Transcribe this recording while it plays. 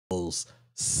vehicles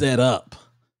set up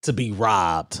to be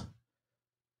robbed.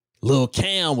 Lil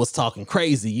Cam was talking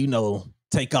crazy, you know,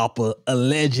 Takeoff a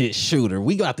alleged shooter.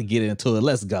 We got to get into it.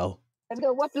 Let's go.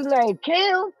 What's his name?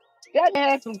 Cam? That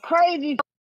had some crazy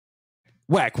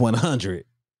Wack 100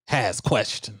 has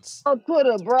questions. on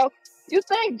Twitter, bro. You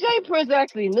think Jay Prince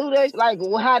actually knew that? Like,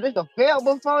 how this felt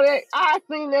before that? I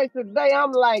seen that today.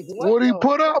 I'm like, what he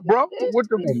put up, bro? What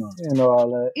the? You know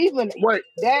all that. Even Wait,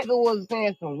 that was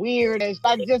saying some weird ass,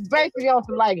 like just basically on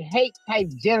some like hate type,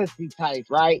 jealousy type,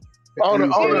 right? on the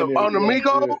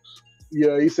Migos?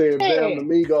 Yeah, he said Yeah. damn the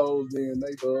Migos, then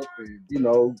they up, and you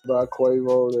know by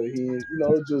Quavo that he, you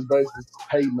know, it's just basically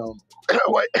hating on him.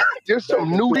 Wait, there's some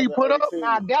new he put up.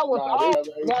 Nah, that was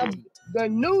all. The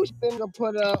new thing to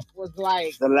put up was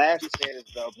like the last he said is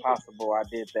the impossible. I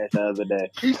did that the other day.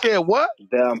 He said what?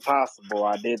 The impossible.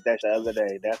 I did that the other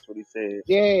day. That's what he said.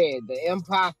 Yeah, the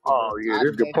impossible. Oh yeah,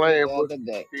 this the playing the with other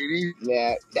day. CD.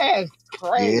 Yeah, that's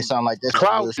crazy. Yeah, it sound like this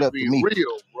Clout should be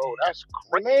real, bro. That's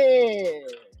crazy. Man.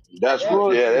 That's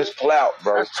that's clout,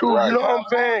 bro. That's true. Right. You know what I'm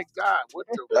saying? God, what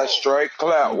the? That's straight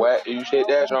clout, Wack. You hit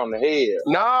that on the head.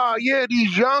 Nah, yeah,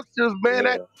 these youngsters, man,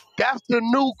 that's the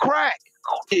new crack.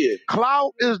 Yeah.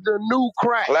 Clout is the new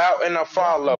crack. Clout and a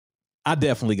follow. I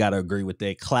definitely got to agree with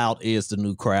that. Clout is the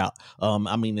new crowd.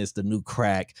 It's the new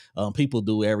crack. People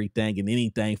do everything and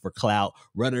anything for clout,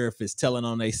 whether if it's telling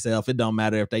on themselves. It don't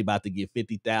matter if they about to get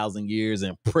 50,000 years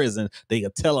in prison. They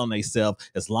can tell on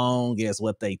themselves as long as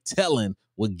what they telling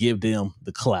would give them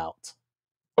the clout.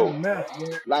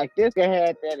 Like this guy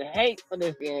had that hate for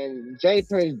this, and Jay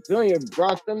Prince Jr.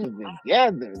 brought them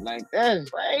together. Like that's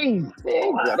crazy.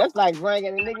 Nigga. That's like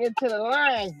bringing a nigga into the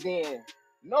lines. Then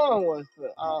no one was.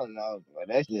 I don't know, but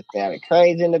that just sounded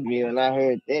crazy in the view. And I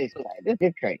heard this. Like this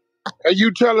is crazy. And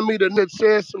you telling me the nigga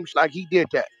said some like he did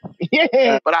that?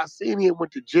 Yeah. But I seen him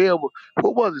went to jail.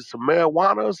 What was it? Some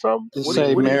marijuana or something? Just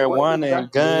say marijuana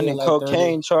and gun and like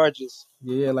cocaine 30, charges.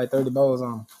 Yeah, like 30 balls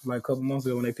on him, like a couple months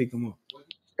ago when they picked him up.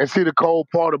 And see the cold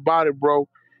part about it, bro.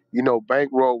 You know,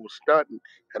 Bankroll was stunting.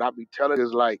 And I be telling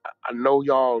us like, I know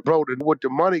y'all, bro, with the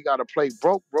money gotta play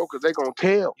broke, bro, because they gonna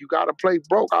tell. You gotta play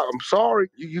broke. I'm sorry.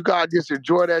 You gotta just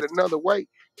enjoy that another way.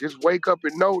 Just wake up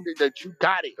and know that you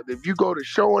got it. Because if you go to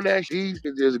showing that shit, he's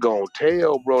just gonna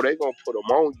tell, bro. They gonna put them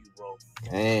on you, bro.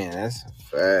 Man, that's a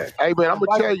fact. Hey, man, I'm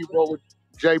gonna tell you, bro, with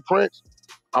Jay Prince,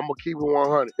 I'm gonna keep it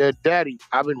 100. That daddy,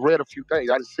 I've been read a few things.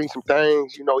 I just seen some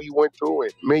things, you know, he went through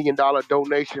it. $1 million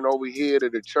donation over here to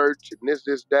the church and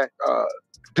this, that.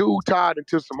 Dude tied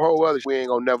into some whole other shit we ain't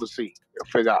gonna never see.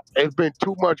 Figure out. It's been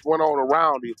too much went on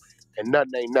around him and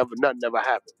nothing never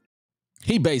happened.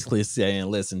 He basically saying,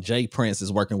 listen, Jay Prince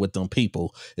is working with them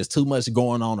people. There's too much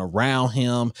going on around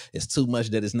him. It's too much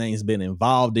that his name's been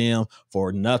involved in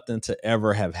for nothing to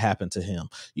ever have happened to him.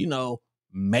 You know,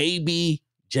 maybe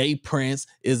Jay Prince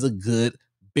is a good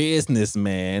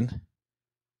businessman.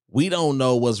 We don't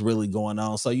know what's really going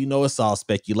on. So, you know, it's all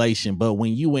speculation. But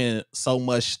when you in so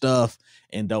much stuff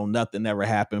and don't nothing ever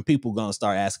happen, people going to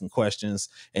start asking questions.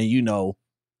 And, you know,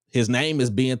 his name is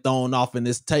being thrown off in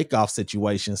this Takeoff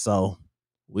situation. So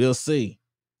we'll see.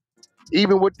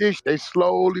 Even with this, they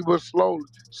slowly but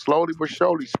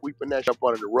surely sweeping that shit up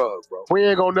under the rug, bro. We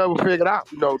ain't gonna never figure it out,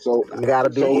 you know. So you gotta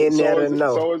be in there to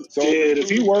know. If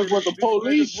he work with the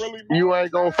police, you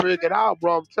ain't gonna figure it out,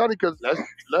 bro. I'm telling you, because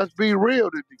let's be real.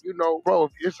 You know, bro,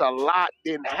 if it's a lot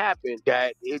didn't happen,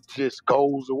 that it just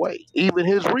goes away. Even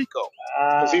his Rico.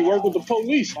 Because he work with the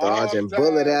police. Dodging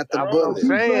bullet after bullet. I'm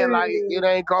saying, like, it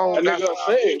ain't going. That's what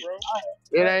I'm saying,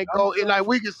 bro. It ain't going. It like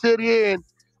we can sit here and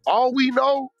all we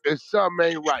know is something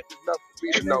ain't right. Enough for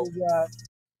me to know.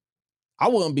 I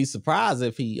wouldn't be surprised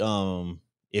if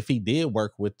he did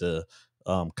work with the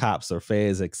cops or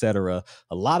feds, etc.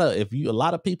 A lot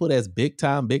of people that's big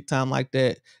time like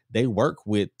that, they work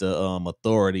with the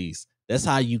authorities. That's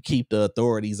how you keep the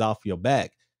authorities off your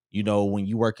back. You know, when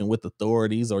you're working with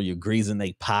authorities or you're greasing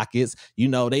their pockets, you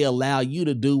know, they allow you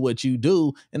to do what you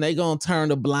do and they gonna turn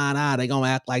a blind eye. They gonna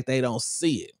act like they don't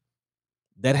see it.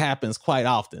 That happens quite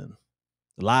often.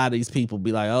 A lot of these people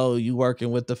be like, oh, you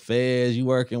working with the feds, you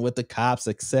working with the cops,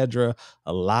 etc.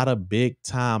 A lot of big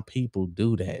time people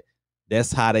do that.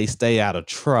 That's how they stay out of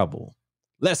trouble.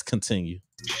 Let's continue.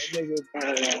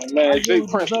 Man, Jay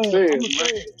Prince said, man.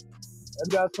 That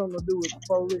got something to do with the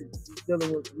police. He's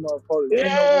dealing with the police.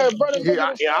 Yeah, brother.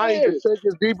 Yeah, I ain't just think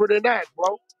it's deeper than that,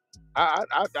 bro. I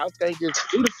think it's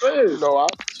Who the feds? You know,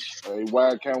 hey,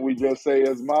 why can't we just say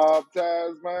it's mob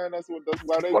ties, man? That's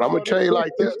why they. But I'm gonna tell you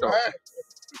like this though.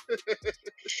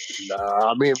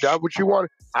 Nah, I mean, if that's what you want,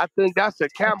 I think that's a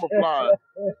camouflage.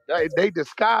 they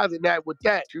disguising that with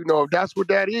that. You know, if that's what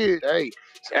that is,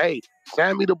 hey,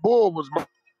 Sammy the Bull was my.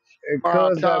 And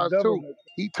Cuz got double.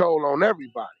 He told on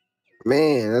everybody.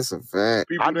 Man, that's a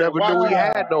fact. I never knew he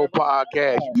had no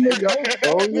podcast.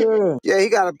 Oh yeah. Yeah, he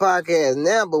got a podcast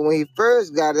now, but when he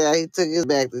first got out, he took his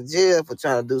back to jail for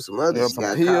trying to do some other shit.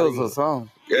 Some pills or something.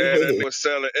 Yeah, that was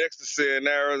selling ecstasy in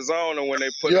Arizona when they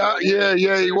put he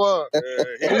was.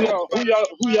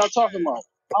 Who y'all talking about?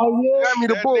 Oh yeah. Family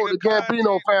the Bull, the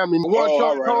Gambino family. One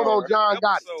told on John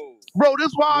Gotti. Bro,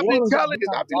 this why I be telling it.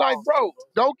 I be like, bro,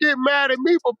 don't get mad at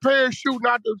me for parachuting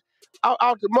out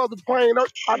the mother plane,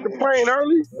 out the plane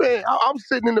early. Man, I'm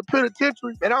sitting in the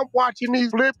penitentiary and I'm watching these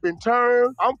flip and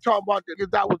turn. I'm talking about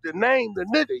that was the name, the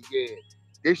nigga. Yeah,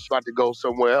 this about to go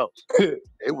somewhere else.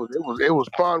 It was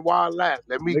fun, wild laugh.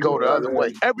 Let me go the other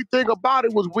way. Everything about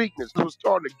it was weakness. It was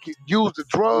starting to use the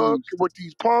drugs with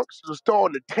these punks. It was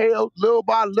starting to tail little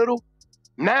by little.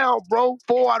 Now, bro,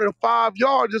 4 out of 5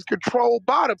 yards is controlled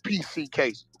by the PC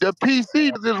case. The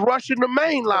PC is rushing the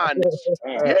main line.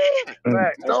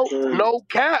 No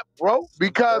cap, bro.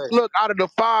 Because look, out of the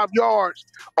 5 yards,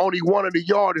 only 1 of the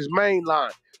yard is main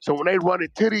line. So when they run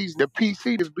into these, the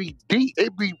PC just be deep.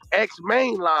 It be X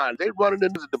main line. They running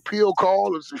into the peel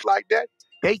call and stuff like that.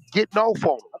 They getting off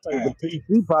on them. I think the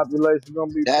PC population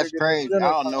gonna be. That's crazy. I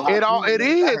don't know. It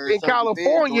is in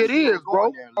California. It is,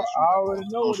 bro. I already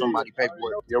know somebody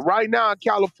paperwork. Yeah, right now in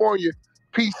California,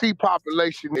 PC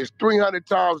population is 300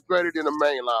 times greater than the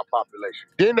mainline population.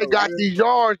 Then they got these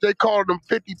yards. They call them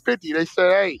 50-50. They say,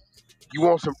 hey, you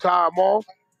want some time off?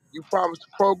 You promise the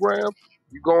program.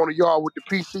 You go on the yard with the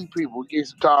PC people, get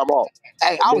some time off.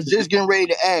 Hey, I was just getting ready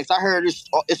to ask. I heard it's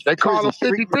they call them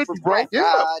 50-50, bro.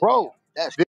 Yeah, bro.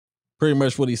 That's pretty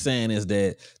much what he's saying is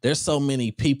that there's so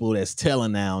many people that's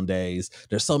telling nowadays.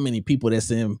 There's so many people that's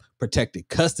in protected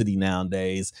custody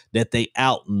nowadays that they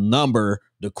outnumber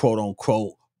the quote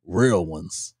unquote real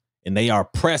ones. And they are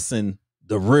pressing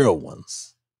the real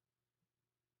ones.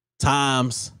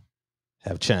 Times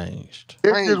have changed.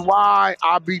 This is why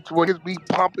I be when it be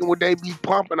pumping, when they be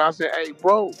pumping, I say, hey,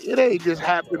 bro, it ain't just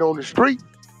happening on the street.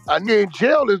 A nigga in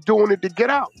jail is doing it to get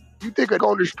out. You think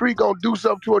on the street gonna do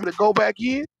something to it to go back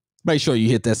in? Make sure you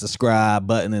hit that subscribe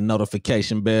button and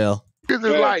notification bell. This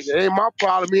is like, it ain't my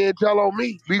problem. He ain't tell on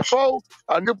me. Before,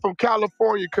 a nigga from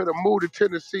California could have moved to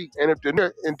Tennessee. And if the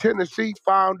nigga in Tennessee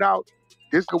found out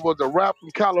this was a rap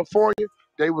from California,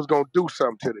 they was gonna do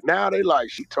something to it. Now they like,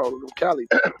 she told them Cali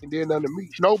and did nothing to me.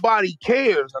 Nobody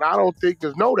cares, and I don't think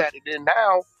there's no that. And then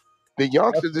now, the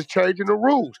youngsters is changing the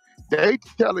rules. They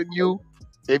telling you,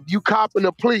 if you copping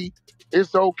a plea,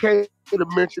 it's okay to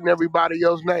mention everybody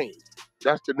else's name.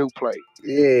 That's the new play.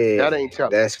 Yeah, that ain't tough.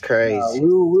 That's crazy.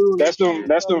 That's them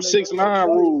 6ix9ine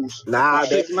rules. Nah,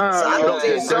 6ix9ine. I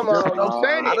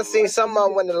done seen some of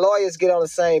them when the lawyers get on the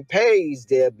same page,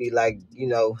 they'll be like,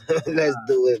 let's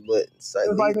do it. But it's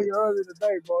like earlier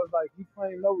today, bro. It's like you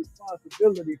claim no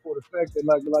responsibility for the fact that,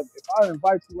 like if I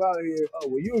invite you out here,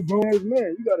 well, you a grown ass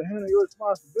man, you gotta handle your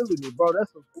responsibility, bro.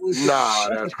 That's some bullshit.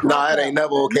 Nah, it ain't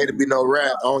never okay to be no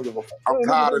rat. I'm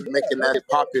tired of making that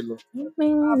popular.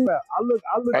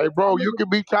 Hey, bro, you can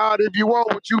be tired if you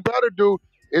want. What you better do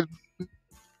is,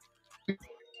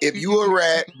 if you a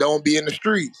rat, don't be in the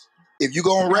streets. If you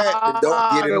gonna rat, then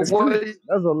don't get in the streets.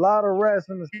 There's a lot of rats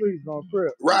in the streets on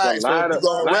Crip. Right, so if you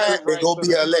gonna rat, then go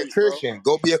be an electrician.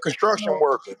 Go be a construction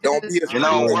worker. Don't be a street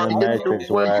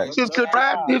It's just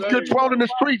controlling the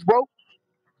streets, bro.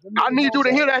 I need you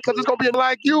to hear that because it's gonna be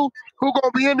like you who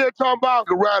gonna be in there talking about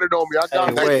ratted on me. I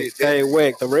got that shit. Hey,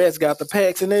 Wack, the rats got the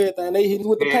packs and everything. They hitting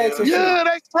with the packs and shit. Yeah,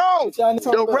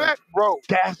 the rat, bro.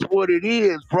 That's what it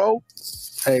is, bro.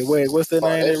 Hey, Wack, what's the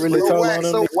name they really told on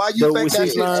them? So why you think that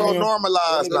shit's so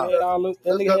normalized now? Bro,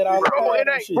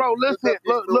 listen,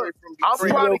 look. I'm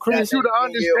trying to get you to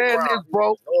understand this,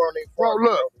 bro. Bro,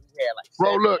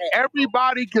 look.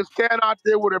 Everybody can stand out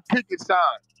there with a picket sign.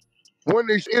 When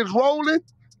it's rolling,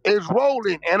 it's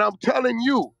rolling. And I'm telling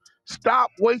you,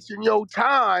 stop wasting your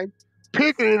time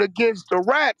picking it against the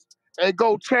rats and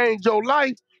go change your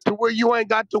life to where you ain't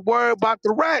got to worry about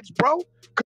the rats, bro.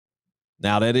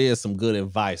 Now, that is some good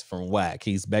advice from Wack.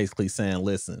 He's basically saying,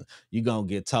 listen, you're going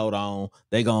to get told on.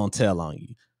 They going to tell on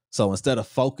you. So instead of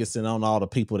focusing on all the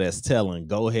people that's telling,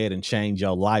 go ahead and change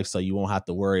your life so you won't have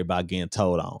to worry about getting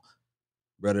told on.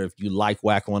 Brother, if you like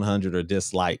Wack 100 or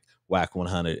dislike Wack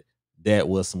 100, that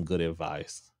was some good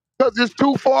advice. Because it's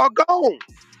too far gone.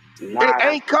 It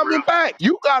ain't coming back.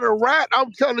 You got a rat,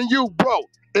 I'm telling you, bro,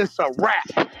 it's a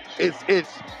rat. It's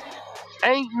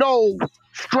ain't no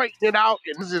straightening it out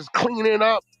and this is cleaning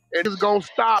up and it's gonna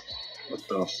stop. What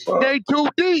the fuck? They too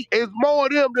deep. It's more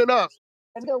of them than us.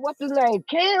 What's his name?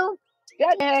 Kim?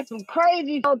 That had some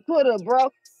crazy on Twitter, bro.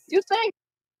 You think?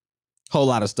 Whole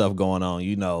lot of stuff going on,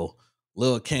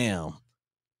 Lil Cam.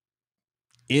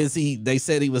 Is he? They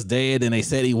said he was dead, and they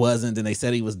said he wasn't, and they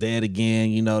said he was dead again.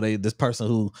 You know, this person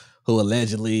who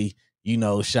allegedly, you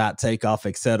know, shot Takeoff,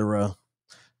 etc.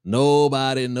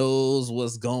 Nobody knows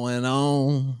what's going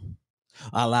on.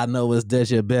 All I know is that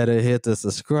you better hit the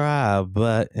subscribe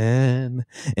button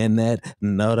and that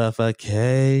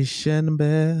notification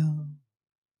bell.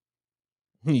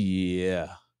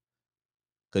 Yeah.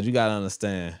 Because you got to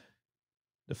understand,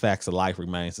 the facts of life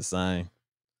remains the same.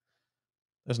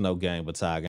 There's no game but tie game.